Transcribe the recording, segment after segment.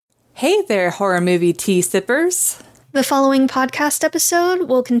Hey there, horror movie tea sippers. The following podcast episode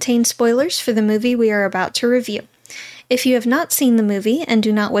will contain spoilers for the movie we are about to review. If you have not seen the movie and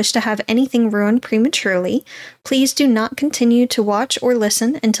do not wish to have anything ruined prematurely, please do not continue to watch or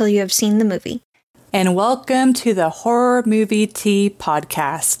listen until you have seen the movie. And welcome to the Horror Movie Tea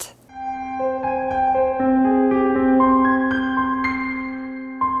Podcast.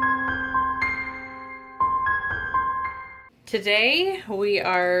 Today we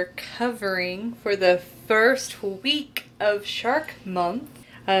are covering, for the first week of Shark Month,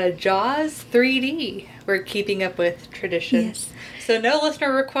 Jaws 3D. We're keeping up with tradition. Yes. So no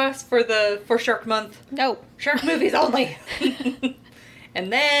listener requests for Shark Month. No. Shark movies only.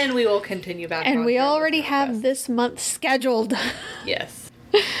 And then we will continue back on. And we already have this month scheduled. Yes.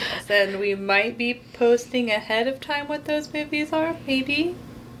 Yes. And we might be posting ahead of time what those movies are. Maybe.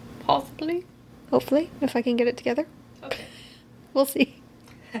 Possibly. Hopefully, if I can get it together. Okay. We'll see.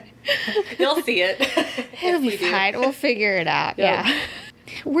 You'll see it. It'll be fine. We'll figure it out. Yeah.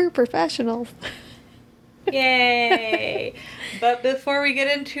 We're professionals. Yay! But before we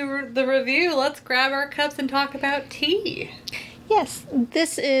get into the review, let's grab our cups and talk about tea. Yes,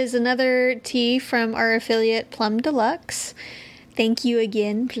 this is another tea from our affiliate Plum Deluxe. Thank you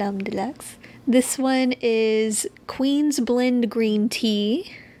again, Plum Deluxe. This one is Queen's Blend Green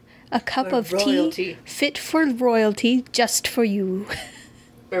Tea. A cup of tea fit for royalty, just for you.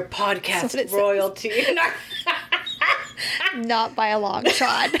 We're podcast royalty. Not by a long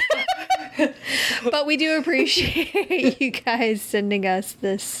shot. But we do appreciate you guys sending us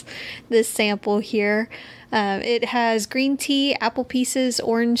this sample here. It has green tea, apple pieces,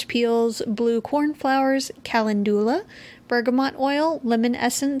 orange peels, blue cornflowers, calendula, bergamot oil, lemon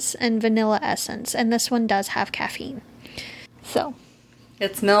essence, and vanilla essence. And this one does have caffeine. So...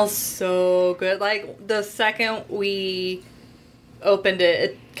 It smells so good. Like, the second we opened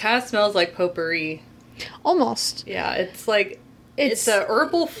it, it kind of smells like potpourri. Almost. Yeah, it's like, it's a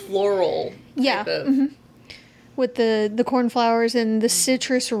herbal floral type of... Mm-hmm. With the cornflowers, and the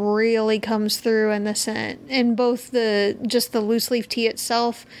citrus really comes through in the scent. And both just the loose leaf tea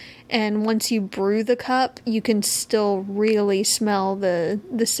itself, and once you brew the cup, you can still really smell the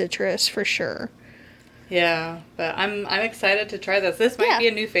citrus for sure. Yeah, but I'm excited to try this. This might be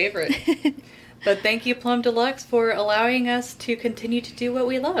a new favorite. But thank you, Plum Deluxe, for allowing us to continue to do what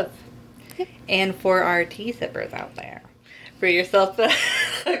we love. And for our tea sippers out there. Brew yourself a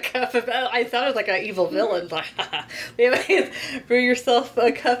cup of... I sounded like an evil villain. Brew yourself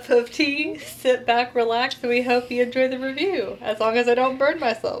a cup of tea, sit back, relax, and we hope you enjoy the review. As long as I don't burn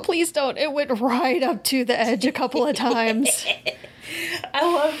myself. Please don't. It went right up to the edge a couple of times. I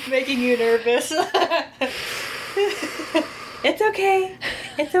love making you nervous. It's okay.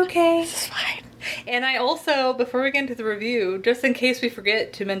 It's okay. It's fine. And I also, before we get into the review, just in case we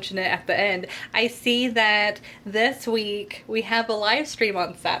forget to mention it at the end, I see that this week we have a live stream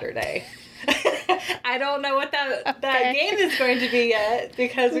on Saturday. I don't know what that game is going to be yet,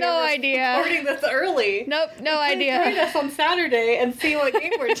 because we're recording this early. Nope, no idea. Join us on Saturday and see what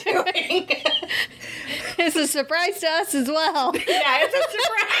game we're doing. It's a surprise to us as well. Yeah, it's a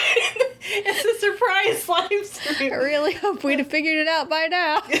surprise. It's a surprise live stream. I really hope we'd have figured it out by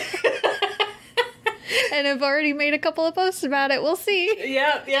now. And I've already made a couple of posts about it. We'll see.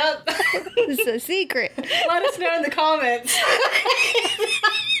 Yep. It's a secret. Let us know in the comments.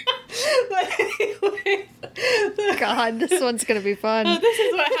 But anyways, God, this one's going to be fun. This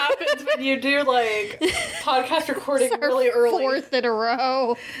is what happens when you do, like, podcast recording really early. Fourth in a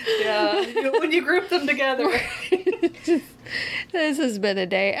row. Yeah, when you group them together. This has been a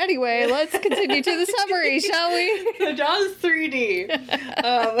day. Anyway, let's continue to the summary, shall we? So Jaws 3D.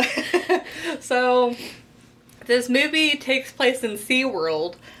 So this movie takes place in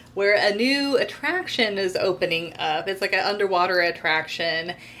SeaWorld, where a new attraction is opening up. It's like an underwater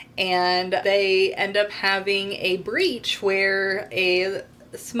attraction, and they end up having a breach where a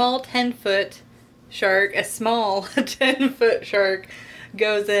small 10-foot shark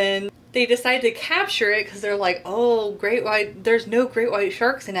goes in. They decide to capture it because they're like, oh, there's no great white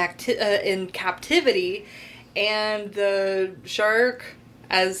sharks in captivity. And the shark,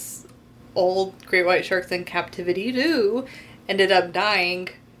 as old great white sharks in captivity do, ended up dying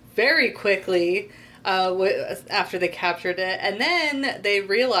very quickly after they captured it. And then they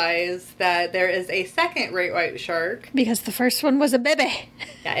realize that there is a second great white shark. Because the first one was a baby.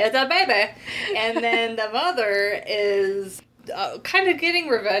 Yeah, it's a baby. And then the mother is... kind of getting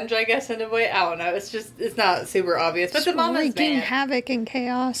revenge, I guess, in a way. I don't know. It's not super obvious. But the mama's wreaking mad. havoc and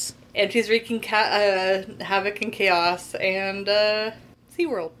chaos. And she's wreaking havoc and chaos and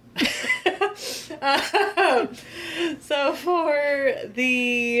SeaWorld. So for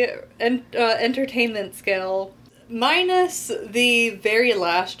the entertainment scale, minus the very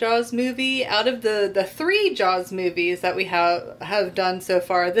last Jaws movie, out of the 3 Jaws movies that we have done so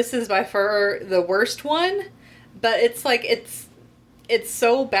far, this is by far the worst one. But it's like, it's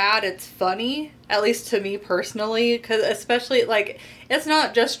so bad it's funny, at least to me personally, because especially, like, it's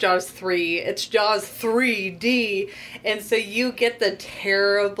not just Jaws 3, it's Jaws 3D, and so you get the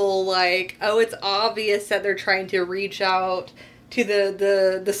terrible, like, oh, it's obvious that they're trying to reach out to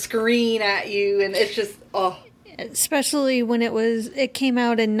the screen at you, and it's just, oh. Especially when it came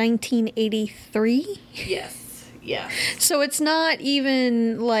out in 1983. Yes, yeah. So it's not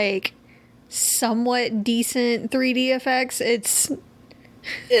even, like, somewhat decent 3D effects, it's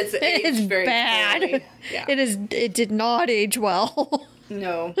very bad. poorly. Yeah. It did not age well.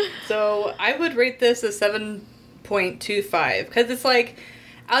 No. So I would rate this a 7.25 because it's like,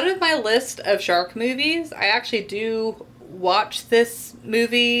 out of my list of shark movies, I actually do watch this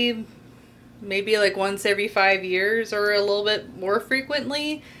movie maybe like once every 5 years or a little bit more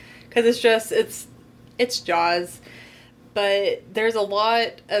frequently, because it's Jaws. But there's a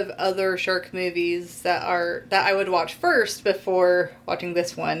lot of other shark movies that I would watch first before watching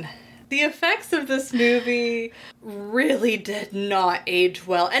this one. The effects of this movie really did not age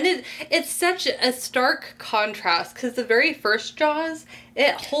well. And it's such a stark contrast, because the very first Jaws,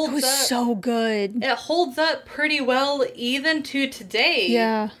 it was so good. It holds up pretty well even to today.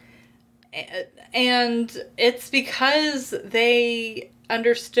 Yeah. And it's because they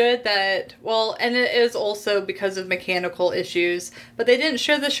understood that, well, and it is also because of mechanical issues, but they didn't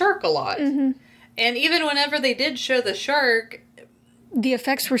show the shark a lot. Mm-hmm. And even whenever they did show the shark, the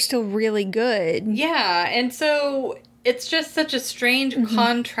effects were still really good. Yeah, and so it's just such a strange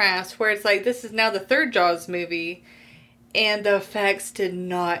contrast where it's like, this is now the 3rd Jaws movie, and the effects did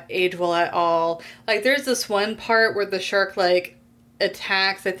not age well at all. Like, there's this one part where the shark, like,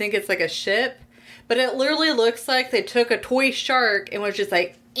 attacks, I think it's like a ship, but it literally looks like they took a toy shark and was just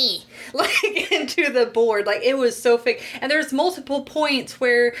like, like, into the board. Like, it was so fake. And there's multiple points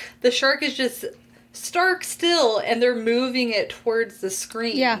where the shark is just stark still and they're moving it towards the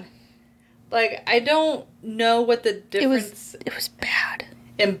screen. Yeah. Like, I don't know what the difference it was bad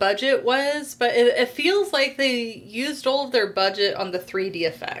in budget was, but it feels like they used all of their budget on the 3D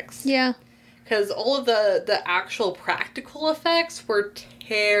effects. Yeah. Because all of the actual practical effects were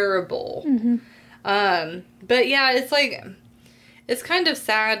terrible. Mm-hmm. But yeah, it's like, it's kind of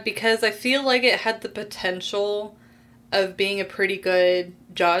sad because I feel like it had the potential of being a pretty good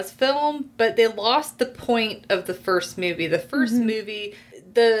Jaws film, but they lost the point of the first movie. The first movie,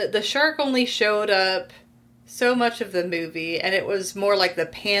 the shark only showed up so much of the movie, and it was more like the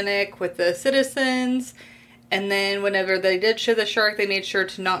panic with the citizens. And then whenever they did show the shark, they made sure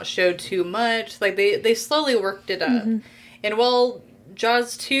to not show too much. Like, they slowly worked it up. And while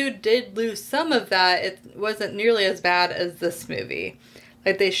Jaws 2 did lose some of that, it wasn't nearly as bad as this movie.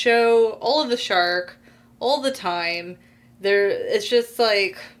 Like, they show all of the shark all the time. It's just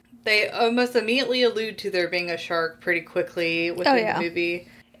like, they almost immediately allude to there being a shark pretty quickly within the movie.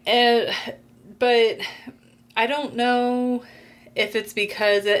 But I don't know if it's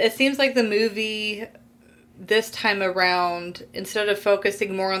because it seems like the movie this time around, instead of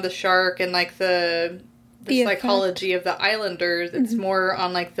focusing more on the shark and like the psychology of the islanders, it's more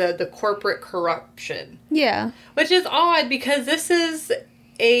on like the corporate corruption. Yeah. Which is odd because this is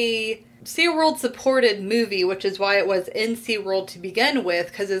a SeaWorld supported movie, which is why it was in SeaWorld to begin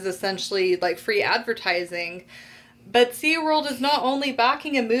with, because it's essentially like free advertising. But SeaWorld is not only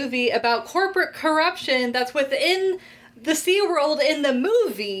backing a movie about corporate corruption that's within the SeaWorld in the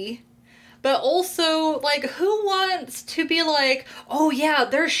movie, but also, like, who wants to be like, oh yeah,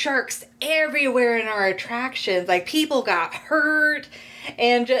 there's sharks everywhere in our attractions. Like, people got hurt.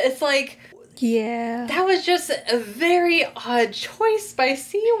 And it's like, yeah, that was just a very odd choice by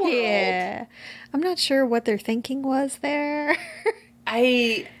SeaWorld. Yeah. I'm not sure what their thinking was there.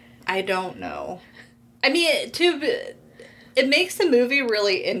 I don't know. I mean, it makes the movie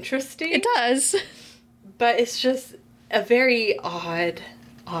really interesting. It does. But it's just a very odd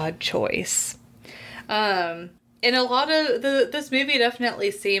choice. And a lot of this movie definitely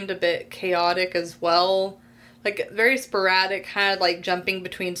seemed a bit chaotic as well. Like, very sporadic, kind of like jumping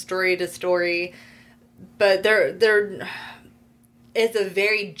between story to story. But there is a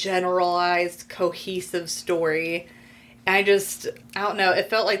very generalized, cohesive story. And I don't know, it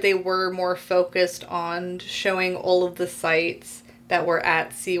felt like they were more focused on showing all of the sites that were at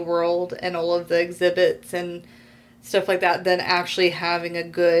SeaWorld and all of the exhibits and stuff like that than actually having a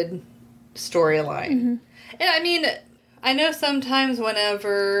good storyline. And I mean, I know sometimes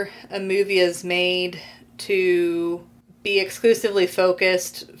whenever a movie is made to be exclusively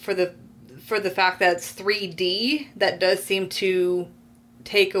focused for the fact that it's 3D, that does seem to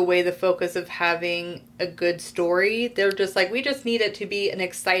take away the focus of having a good story. They're just like, we just need it to be an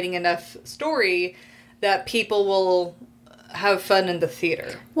exciting enough story that people will have fun in the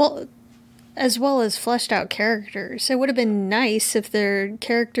theater. Well, as well as fleshed out characters. It would have been nice if their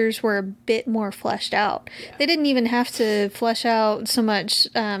characters were a bit more fleshed out. Yeah. They didn't even have to flesh out so much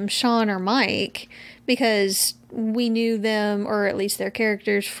Sean or Mike, because we knew them, or at least their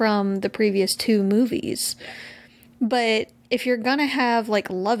characters, from the previous 2 movies. Yeah. But if you're gonna have, like,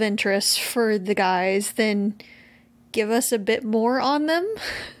 love interests for the guys, then give us a bit more on them.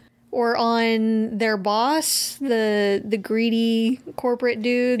 Or on their boss, the greedy corporate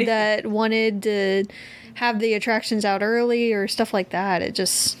dude that wanted to have the attractions out early, or stuff like that.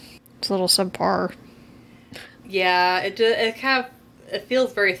 It's a little subpar. Yeah, it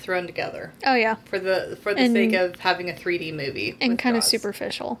feels very thrown together. Oh yeah, for the sake of having a 3D movie, and kind of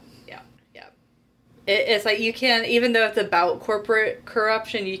superficial. It's like, you can, even though it's about corporate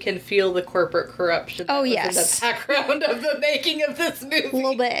corruption, you can feel the corporate corruption that was in the background of the making of this movie. A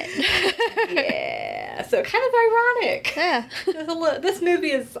little bit. Yeah, so kind of ironic. Yeah. This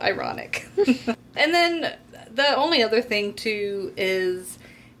movie is ironic. And then the only other thing, too, is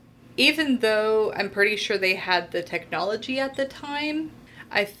even though I'm pretty sure they had the technology at the time,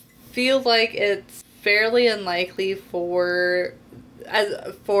 I feel like it's fairly unlikely for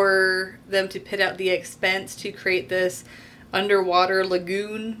them to put out the expense to create this underwater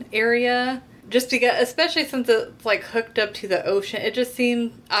lagoon area, just to get, especially since it's like hooked up to the ocean. It just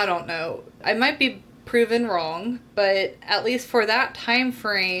seemed, I don't know, I might be proven wrong, but at least for that time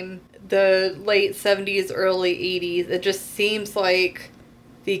frame, the late 70s, early 80s, it just seems like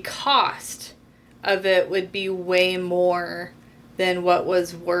the cost of it would be way more than what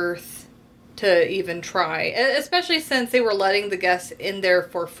was worth to even try, especially since they were letting the guests in there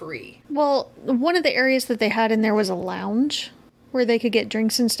for free. Well, one of the areas that they had in there was a lounge where they could get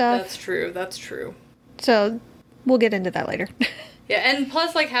drinks and stuff. That's true. So we'll get into that later. Yeah, and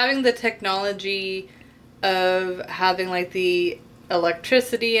plus, like, having the technology of having, like, the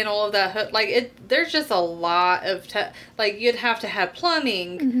electricity and all of that, like, there's just a lot of like, you'd have to have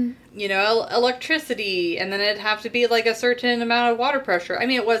plumbing, you know, electricity, and then it'd have to be like a certain amount of water pressure. I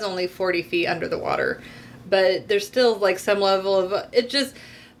mean, it was only 40 feet under the water, but there's still like some level of it. Just,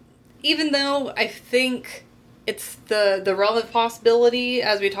 even though I think it's the realm of possibility,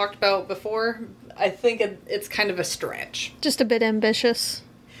 as we talked about before, I think it's kind of a stretch, just a bit ambitious.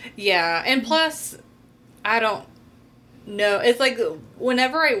 Yeah, and plus, I don't know, it's like,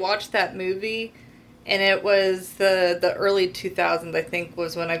 whenever I watched that movie, and it was the early 2000s, I think,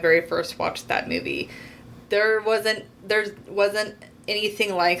 was when I very first watched that movie. There wasn't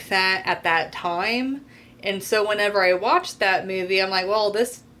anything like that at that time. And so whenever I watched that movie, I'm like, well,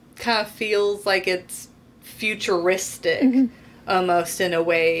 this kind of feels like it's futuristic, almost, in a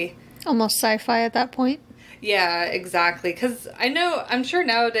way. Almost sci-fi at that point. Yeah, exactly. Because I'm sure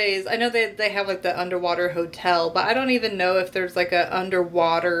nowadays, I know they have, like, the underwater hotel, but I don't even know if there's, like, a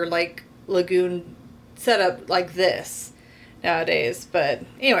underwater, like, lagoon set up like this nowadays. But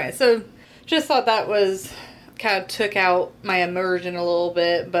anyway, so just thought that was kind of took out my immersion a little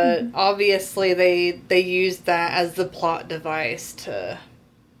bit, but obviously they used that as the plot device to,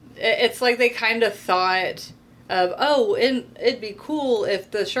 it's like they kind of thought of, it'd be cool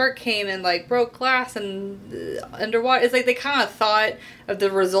if the shark came and, like, broke glass and underwater. It's like they kind of thought of the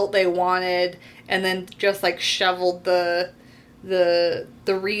result they wanted, and then just, like, shoveled the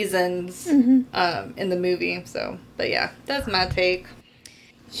reasons in the movie. So, but yeah, that's my take.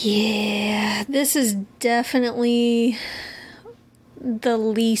 Yeah, this is definitely the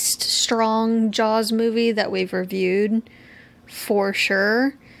least strong Jaws movie that we've reviewed, for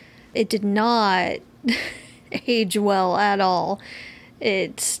sure. It did not age well at all.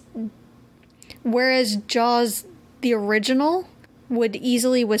 Whereas Jaws, the original, would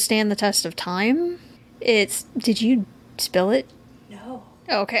easily withstand the test of time. Did you spill it? No.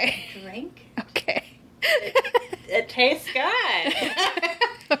 Okay. Drink? Okay. It tastes good.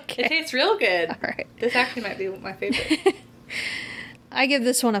 Okay. It tastes real good. All right. This actually might be my favorite. I give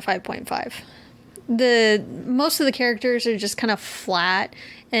this one a 5.5. Most of the characters are just kind of flat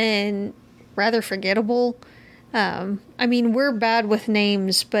and rather forgettable. I mean, we're bad with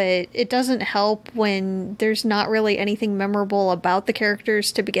names, but it doesn't help when there's not really anything memorable about the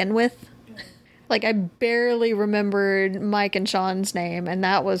characters to begin with. Like, I barely remembered Mike and Sean's name, and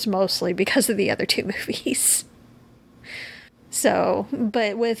that was mostly because of the other 2 movies. So,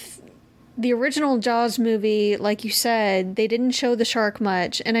 but with the original Jaws movie, like you said, they didn't show the shark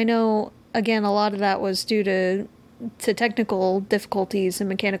much. And I know, again, a lot of that was due to technical difficulties and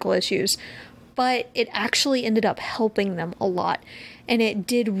mechanical issues. But it actually ended up helping them a lot. And it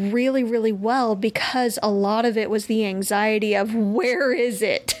did really, really well because a lot of it was the anxiety of where is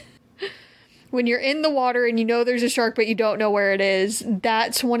it? When you're in the water and you know there's a shark but you don't know where it is,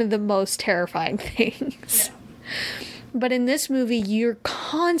 that's one of the most terrifying things. Yeah. But in this movie, you're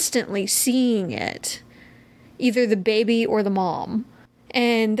constantly seeing it. Either the baby or the mom.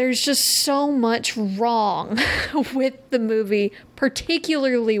 And there's just so much wrong with the movie,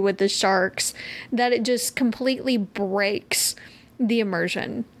 particularly with the sharks, that it just completely breaks the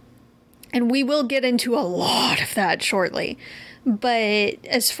immersion. And we will get into a lot of that shortly. But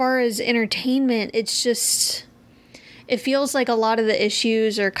as far as entertainment, it's just, it feels like a lot of the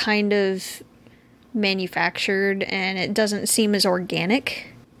issues are kind of manufactured and it doesn't seem as organic.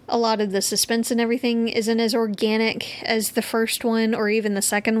 A lot of the suspense and everything isn't as organic as the first one or even the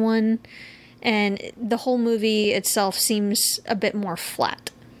second one. And the whole movie itself seems a bit more flat.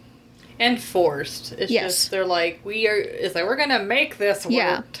 And forced. It's just, they're like, we're going to make this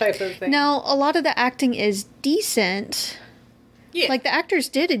work type of thing. Now, a lot of the acting is decent. Yeah. Like, the actors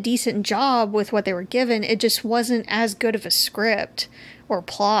did a decent job with what they were given. It just wasn't as good of a script or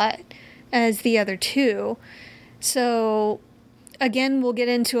plot as the other two. So, again, we'll get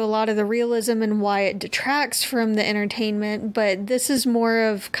into a lot of the realism and why it detracts from the entertainment, but this is more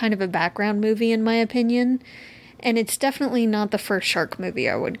of kind of a background movie, in my opinion. And it's definitely not the first shark movie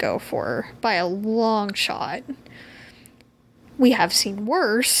I would go for, by a long shot. We have seen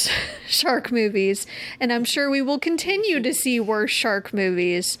worse shark movies, and I'm sure we will continue to see worse shark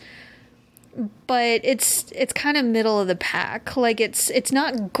movies. But it's kind of middle of the pack. Like, it's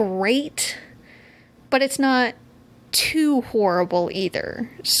not great, but it's not too horrible either.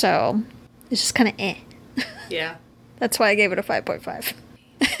 So, it's just kind of eh. Yeah. That's why I gave it a 5.5.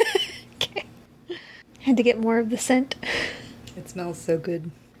 Okay. Had to get more of the scent. It smells so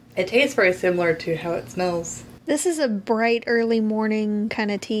good. It tastes very similar to how it smells. This is a bright early morning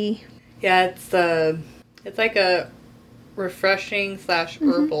kind of tea. Yeah, it's like a refreshing /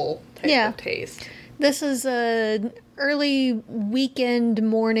 herbal type of taste. This is a early weekend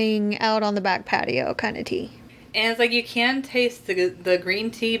morning out on the back patio kind of tea. And it's like you can taste the green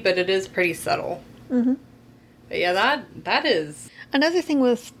tea, but it is pretty subtle. Mm-hmm. But yeah, that is... Another thing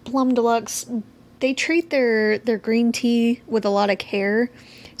with Plum Deluxe, they treat their green tea with a lot of care.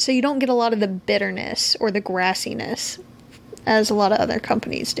 So you don't get a lot of the bitterness or the grassiness as a lot of other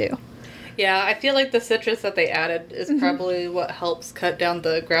companies do. Yeah, I feel like the citrus that they added is probably what helps cut down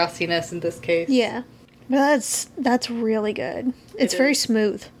the grassiness in this case. Yeah. But that's really good. It's very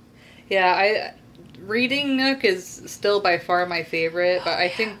smooth. Yeah, Reading Nook is still by far my favorite, but I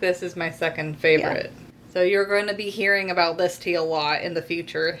think this is my second favorite. Yeah. So you're going to be hearing about this tea a lot in the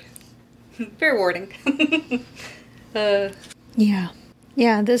future. Fair warning. Yeah.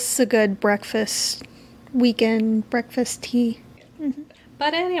 Yeah, this is a good weekend breakfast tea. Mm-hmm.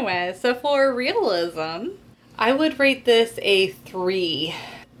 But anyway, so for realism, I would rate this a 3.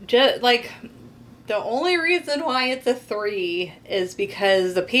 Just, like, the only reason why it's a 3 is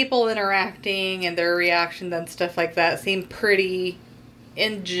because the people interacting and their reactions and stuff like that seem pretty,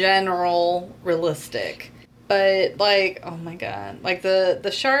 in general, realistic. But, like, oh my god. Like,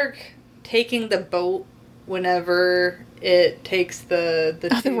 the shark taking the boat whenever it takes the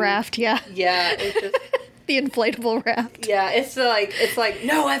raft, yeah. Yeah, it's just... the inflatable raft. Yeah, it's like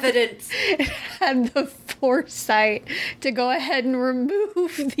no evidence. It had the foresight to go ahead and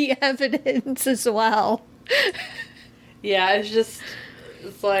remove the evidence as well. Yeah, it's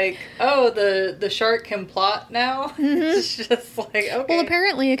like, oh, the shark can plot now? Mm-hmm. It's just like, okay. Well,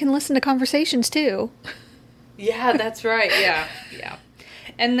 apparently it can listen to conversations too. Yeah, that's right. Yeah.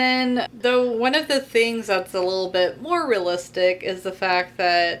 And then, though, one of the things that's a little bit more realistic is the fact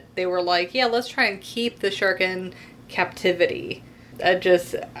that they were like, yeah, let's try and keep the shark in captivity.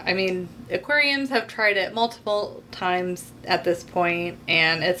 Aquariums have tried it multiple times at this point,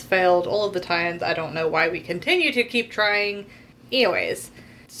 and it's failed all of the times. I don't know why we continue to keep trying. Anyways,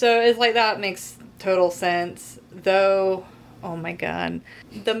 so it's like that makes total sense. Though, oh my god.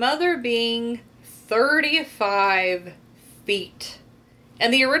 The mother being 35 feet.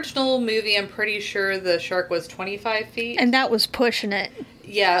 And the original movie, I'm pretty sure the shark was 25 feet. And that was pushing it.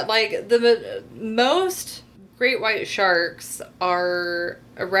 Yeah, like, the most great white sharks are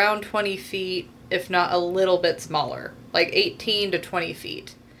around 20 feet, if not a little bit smaller. Like, 18 to 20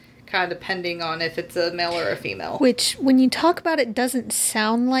 feet. Kind of depending on if it's a male or a female. Which, when you talk about it, doesn't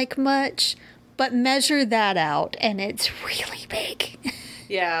sound like much, but measure that out, and it's really big.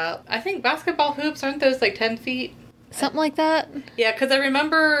 Yeah. I think basketball hoops, aren't those like 10 feet? Something like that. Yeah, because I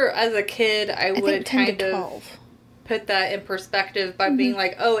remember as a kid, I would kind of 12. put that in perspective by being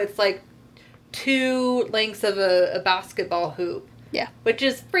like, oh, it's like 2 lengths of a basketball hoop. Yeah. Which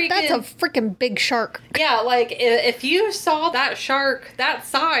is freaking... That's a freaking big shark. Yeah, like, if you saw that shark that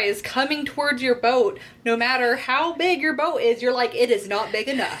size coming towards your boat, no matter how big your boat is, you're like, it is not big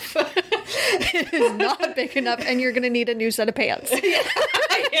enough. It is not big enough, and you're going to need a new set of pants. Yeah.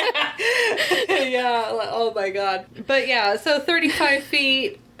 Yeah. Oh, my God. But, yeah, so 35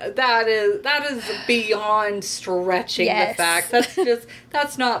 feet... That is beyond stretching the fact.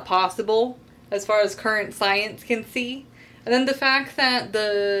 That's not possible as far as current science can see. And then the fact that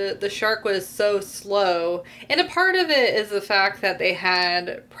the shark was so slow, and a part of it is the fact that they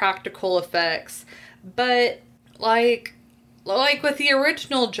had practical effects. But like with the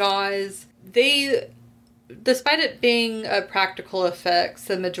original Jaws, they, despite it being practical effects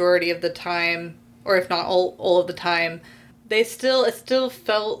the majority of the time, or if not all of the time, it still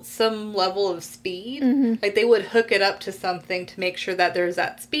felt some level of speed. Mm-hmm. Like they would hook it up to something to make sure that there's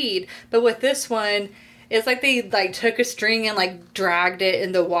that speed. But with this one, it's like they like took a string and like dragged it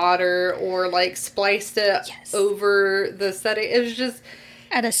in the water or like spliced it over the setting. It was just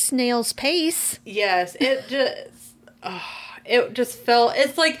at a snail's pace. Yes, it just felt.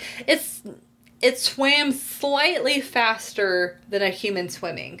 It's like it swam slightly faster than a human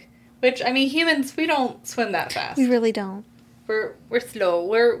swimming. Which, I mean, humans, we don't swim that fast. We really don't. We're slow.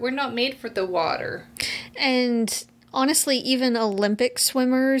 We're not made for the water. And honestly, even Olympic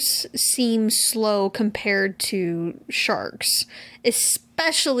swimmers seem slow compared to sharks,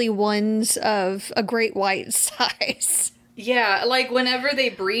 especially ones of a great white size. Yeah, like whenever they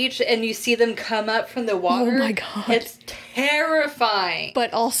breach and you see them come up from the water. Oh my God. It's terrifying.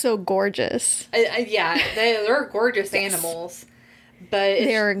 But also gorgeous. Yeah, they're gorgeous animals. But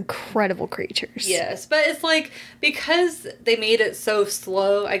they're incredible creatures. Yes, but it's like, because they made it so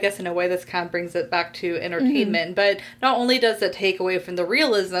slow, I guess in a way this kind of brings it back to entertainment, but not only does it take away from the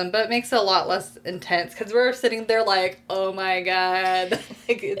realism, but it makes it a lot less intense, because we're sitting there like, oh my God.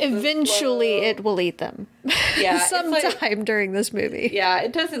 Like, eventually it will eat them. Yeah. Sometime during this movie. Yeah,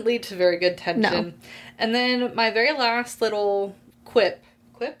 it doesn't lead to very good tension. No. And then my very last little quip.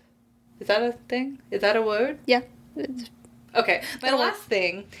 Quip? Is that a thing? Is that a word? Yeah. Okay, my last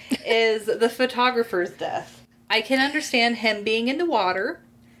thing is the photographer's death. I can understand him being in the water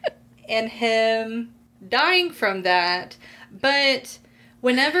and him dying from that, but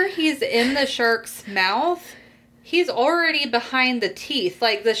whenever he's in the shark's mouth, he's already behind the teeth.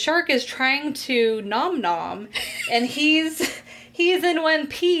 Like, the shark is trying to nom, and he's in one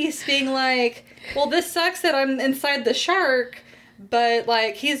piece being like, well, this sucks that I'm inside the shark. But,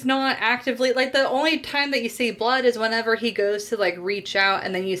 like, he's not actively... Like, the only time that you see blood is whenever he goes to, like, reach out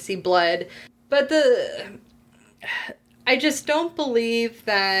and then you see blood. But I just don't believe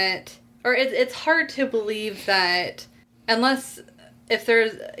that... Or it's hard to believe that unless...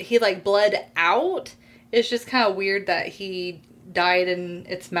 He, like, bled out, it's just kind of weird that he died in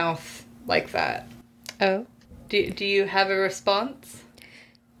its mouth like that. Oh? Do you have a response?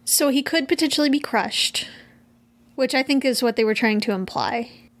 So he could potentially be crushed. Which I think is what they were trying to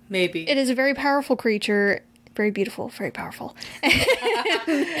imply. Maybe. It is a very powerful creature. Very beautiful. Very powerful.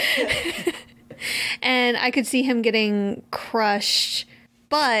 And I could see him getting crushed.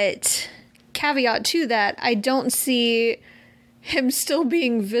 But, caveat to that, I don't see him still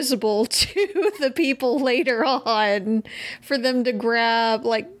being visible to the people later on. For them to grab,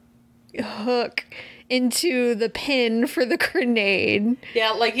 like, hook into the pin for the grenade.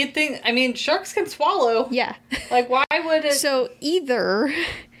 Yeah, like you'd think, I mean, sharks can swallow. Yeah. Like, why would it... So either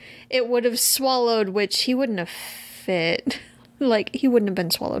it would have swallowed, which he wouldn't have fit. Like, he wouldn't have been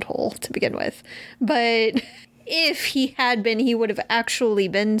swallowed whole to begin with. But if he had been, he would have actually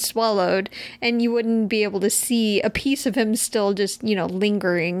been swallowed, and you wouldn't be able to see a piece of him still just,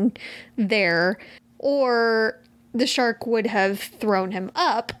 lingering there. Or the shark would have thrown him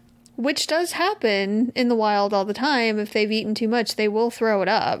up, which does happen in the wild all the time. If they've eaten too much, they will throw it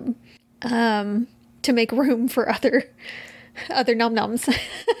up to make room for other nom-noms.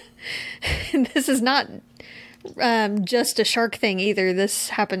 This is not just a shark thing either. This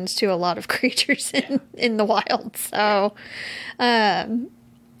happens to a lot of creatures in the wild.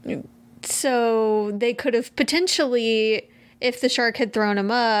 So they could have potentially... If the shark had thrown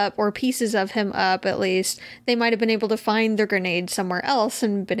him up, or pieces of him up at least, they might have been able to find their grenade somewhere else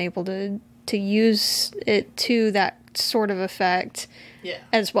and been able to use it to that sort of effect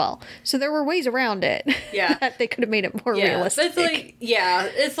as well. So there were ways around it. Yeah. That they could have made it more realistic.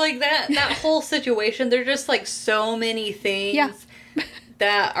 It's like that whole situation, there's just like so many things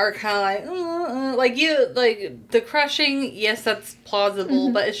that are kind of like the crushing. Yes, that's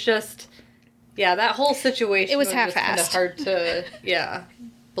plausible, but it's just that whole situation. It was half-assed. Kind of hard to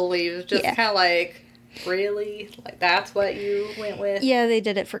believe. It's just kind of like, really, like that's what you went with. Yeah, they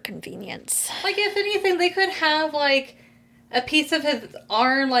did it for convenience. Like, if anything, they could have like a piece of his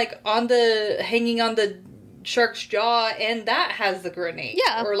arm like hanging on the shark's jaw, and that has the grenade.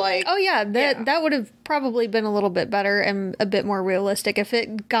 Yeah. Or like, that would have probably been a little bit better and a bit more realistic if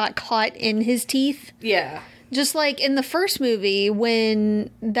it got caught in his teeth. Yeah. Just like in the first movie when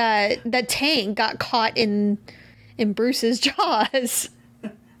that tank got caught in Bruce's jaws.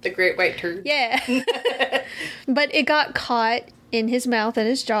 The great white turd. Yeah. But it got caught in his mouth and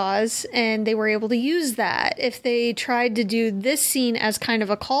his jaws, and they were able to use that. If they tried to do this scene as kind of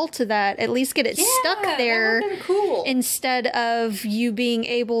a call to that, at least get it stuck there, that would've been cool. Instead of you being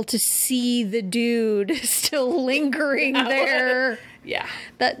able to see the dude still lingering there. Yeah.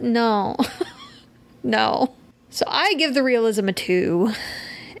 No. No. So I give the realism a 2,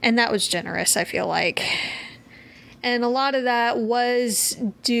 and that was generous, I feel like. And a lot of that was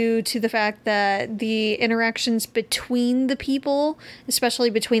due to the fact that the interactions between the people, especially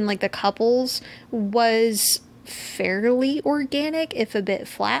between like the couples, was fairly organic, if a bit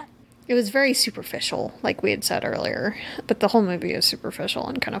flat. It was very superficial, like we had said earlier, but the whole movie is superficial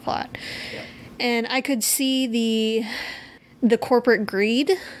and kind of flat. Yeah. And I could see the corporate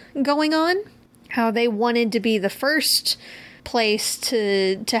greed going on, how they wanted to be the first place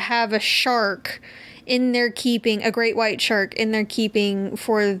to have a shark in their keeping, a great white shark in their keeping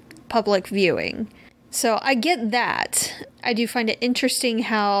for public viewing. So I get that. I do find it interesting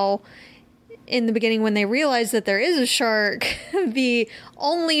how in the beginning when they realize that there is a shark, the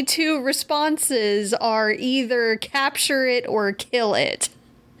only 2 responses are either capture it or kill it.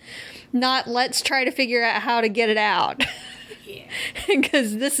 Not let's try to figure out how to get it out. Yeah.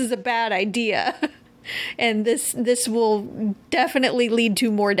 Because this is a bad idea. And this will definitely lead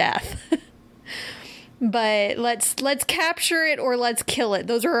to more death. But let's capture it or let's kill it.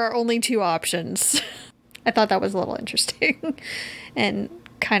 Those are our only 2 options. I thought that was a little interesting. And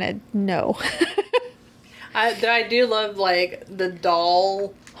kind of no. I do love like the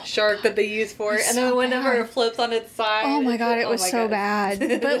doll shark that they use for it. And then whenever it flips on its side. Oh my god, it was so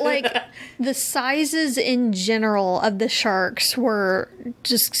bad. But like the sizes in general of the sharks were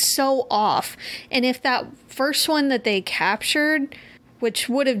just so off. And if that first one that they captured, which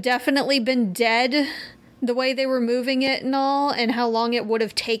would have definitely been dead the way they were moving it and all, and how long it would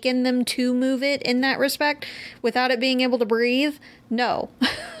have taken them to move it in that respect without it being able to breathe, no.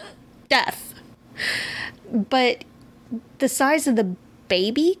 Death. But the size of the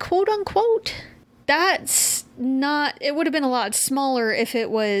baby, quote unquote, that's not, it would have been a lot smaller if it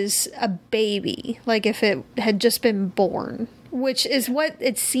was a baby, like if it had just been born, which is what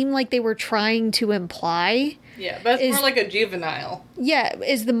it seemed like they were trying to imply. Yeah, that's more like a juvenile. Yeah,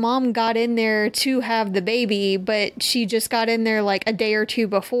 is the mom got in there to have the baby, but she just got in there like a day or 2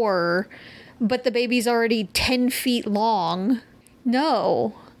 before, but the baby's already 10 feet long.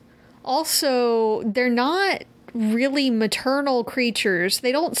 No. Also, they're not really maternal creatures.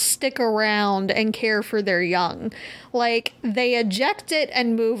 They don't stick around and care for their young. Like, they eject it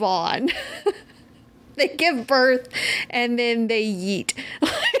and move on. They give birth and then they yeet.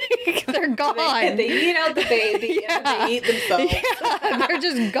 Like, they're gone. They eat out the baby and they eat themselves. Yeah, they're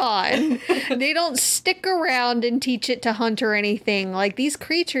just gone. They don't stick around and teach it to hunt or anything. Like, these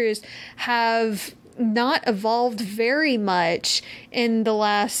creatures have not evolved very much in the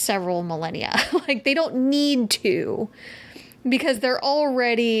last several millennia. Like, they don't need to, because they're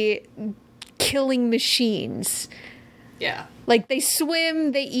already killing machines. Yeah. Like, they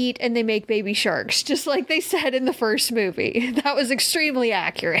swim, they eat, and they make baby sharks, just like they said in the first movie. That was extremely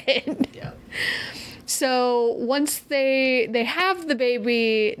accurate. Yeah. So once they have the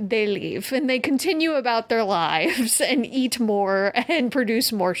baby, they leave, and they continue about their lives and eat more and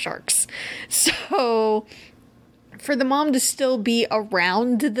produce more sharks. So for the mom to still be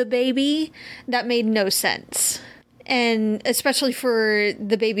around the baby, that made no sense. And especially for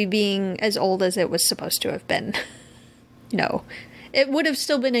the baby being as old as it was supposed to have been. No. It would have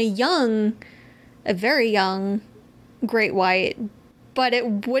still been a very young great white, but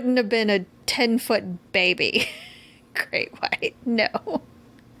it wouldn't have been a 10-foot baby great white. No.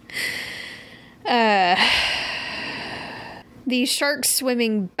 These sharks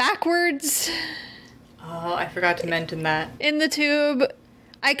swimming backwards. Oh, I forgot to mention that. In the tube.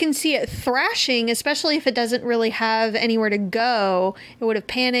 I can see it thrashing, especially if it doesn't really have anywhere to go. It would have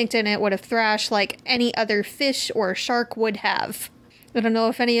panicked and it would have thrashed like any other fish or shark would have. I don't know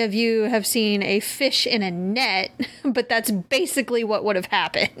if any of you have seen a fish in a net, but that's basically what would have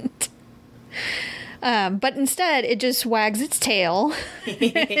happened. But instead, it just wags its tail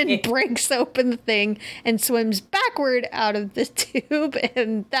and breaks open the thing and swims backward out of the tube,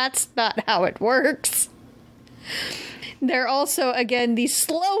 and that's not how it works. They're also, again, the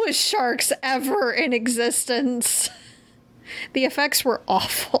slowest sharks ever in existence. The effects were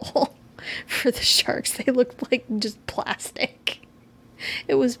awful for the sharks. They looked like just plastic.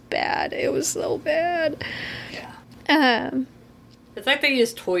 It was bad. It was so bad. Yeah. It's like they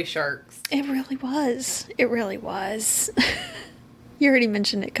used toy sharks. It really was. It really was. You already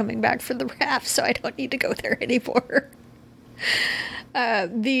mentioned it coming back for the raft, so I don't need to go there anymore.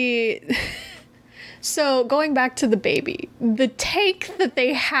 So going back to the baby, the tank that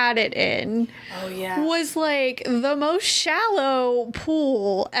they had it in was like the most shallow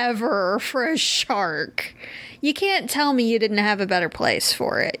pool ever for a shark. You can't tell me you didn't have a better place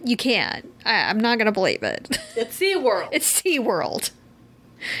for it. You can't. I'm not going to believe it. It's SeaWorld. It's SeaWorld.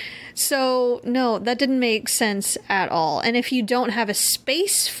 So, no, that didn't make sense at all. And if you don't have a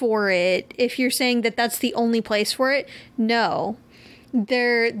space for it, if you're saying that that's the only place for it, no.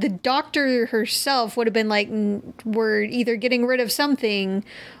 The doctor herself would have been like, we're either getting rid of something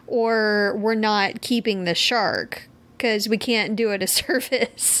or we're not keeping the shark because we can't do it a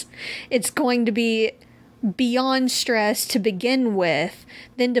service. It's going to be beyond stress to begin with.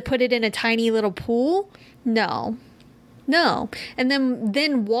 Then to put it in a tiny little pool? No. And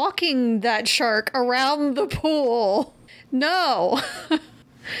then walking that shark around the pool? No.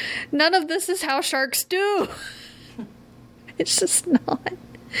 None of this is how sharks do. It's just not.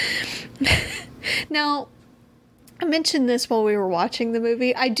 Now, I mentioned this while we were watching the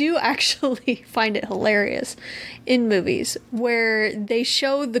movie. I do actually find it hilarious in movies where they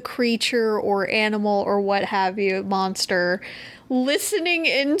show the creature or animal or what have you, monster, listening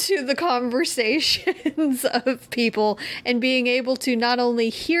into the conversations of people and being able to not only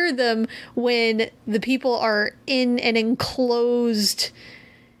hear them when the people are in an enclosed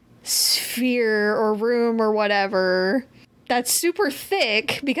sphere or room or whatever that's super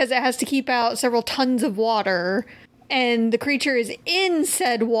thick because it has to keep out several tons of water, and the creature is in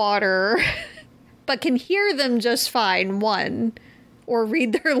said water, but can hear them just fine, one, or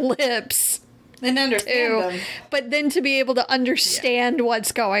read their lips. And understand them. But then to be able to understand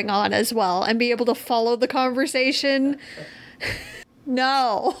what's going on as well, and be able to follow the conversation.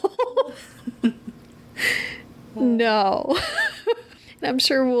 No. No. I'm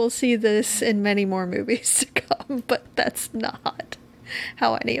sure we'll see this in many more movies to come, but that's not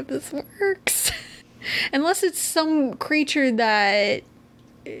how any of this works. Unless it's some creature that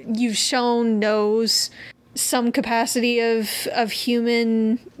you've shown knows some capacity of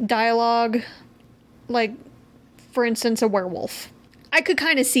human dialogue. Like, for instance, a werewolf. I could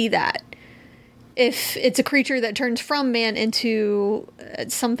kind of see that. If it's a creature that turns from man into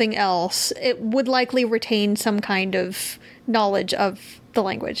something else, it would likely retain some kind of knowledge of the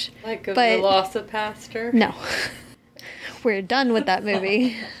language. Like the Velocipaster? No. We're done with that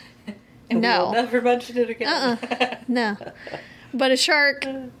movie. And no. we'll never mention it again. No. But a shark?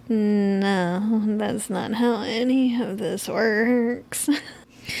 No, that's not how any of this works.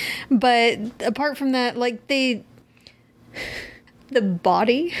 But apart from that, like the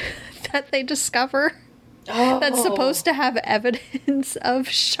body that they discover that's supposed to have evidence of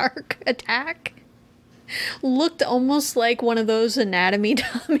shark attack looked almost like one of those anatomy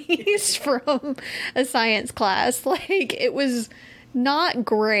dummies from a science class. Like, it was not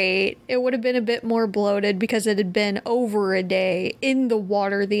great. It would have been a bit more bloated because it had been over a day in the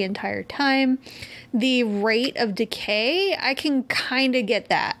water the entire time. The rate of decay, I can kind of get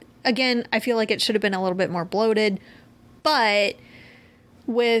that. Again, I feel like it should have been a little bit more bloated, but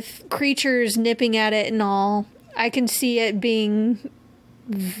with creatures nipping at it and all, I can see it being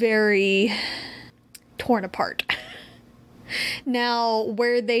very torn apart. Now,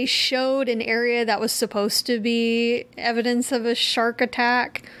 where they showed an area that was supposed to be evidence of a shark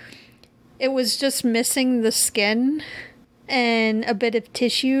attack, it was just missing the skin and a bit of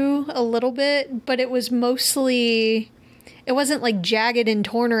tissue, a little bit, but it was mostly, it wasn't like jagged and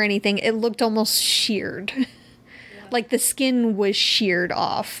torn or anything. It looked almost sheared. Yeah. Like the skin was sheared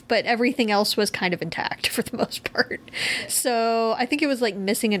off, but everything else was kind of intact for the most part. So I think it was like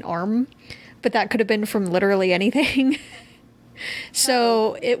missing an arm, but that could have been from literally anything.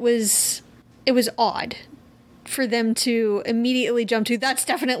 So it was odd for them to immediately jump to, that's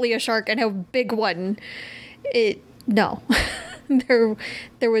definitely a shark and a big one. No.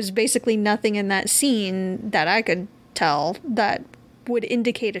 There was basically nothing in that scene that I could tell that would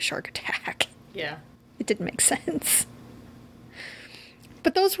indicate a shark attack. Yeah. It didn't make sense.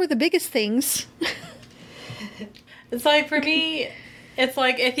 But those were the biggest things. It's like, for me, it's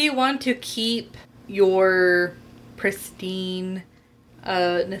like, if you want to keep your pristine,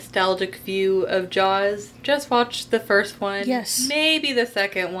 nostalgic view of Jaws, just watch the first one. Yes. Maybe the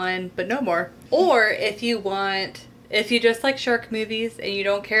second one, but no more. Or if you just like shark movies and you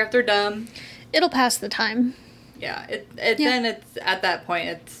don't care if they're dumb, it'll pass the time. Yeah, then it's, at that point,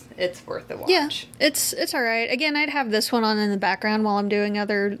 it's worth the watch. Yeah, it's all right. Again, I'd have this one on in the background while I'm doing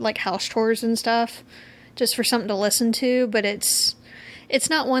other, like, house chores and stuff, just for something to listen to, but it's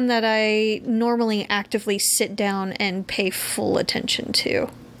not one that I normally actively sit down and pay full attention to.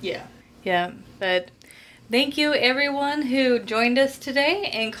 Yeah. Yeah, but thank you, everyone who joined us today,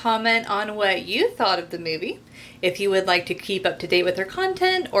 and comment on what you thought of the movie. If you would like to keep up to date with our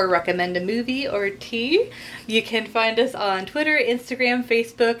content or recommend a movie or tea, you can find us on Twitter, Instagram,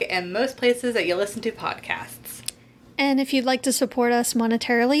 Facebook, and most places that you listen to podcasts. And if you'd like to support us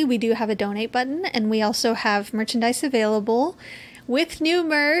monetarily, we do have a donate button, and we also have merchandise available with new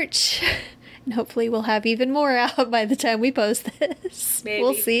merch. And hopefully we'll have even more out by the time we post this. Maybe.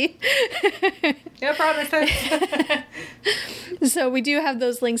 We'll see. No promises. So we do have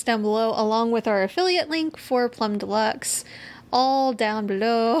those links down below, along with our affiliate link for Plum Deluxe, all down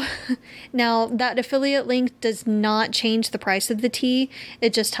below. Now, that affiliate link does not change the price of the tea.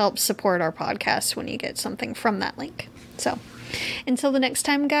 It just helps support our podcast when you get something from that link. So, until the next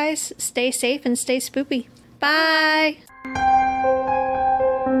time, guys, stay safe and stay spoopy. Bye!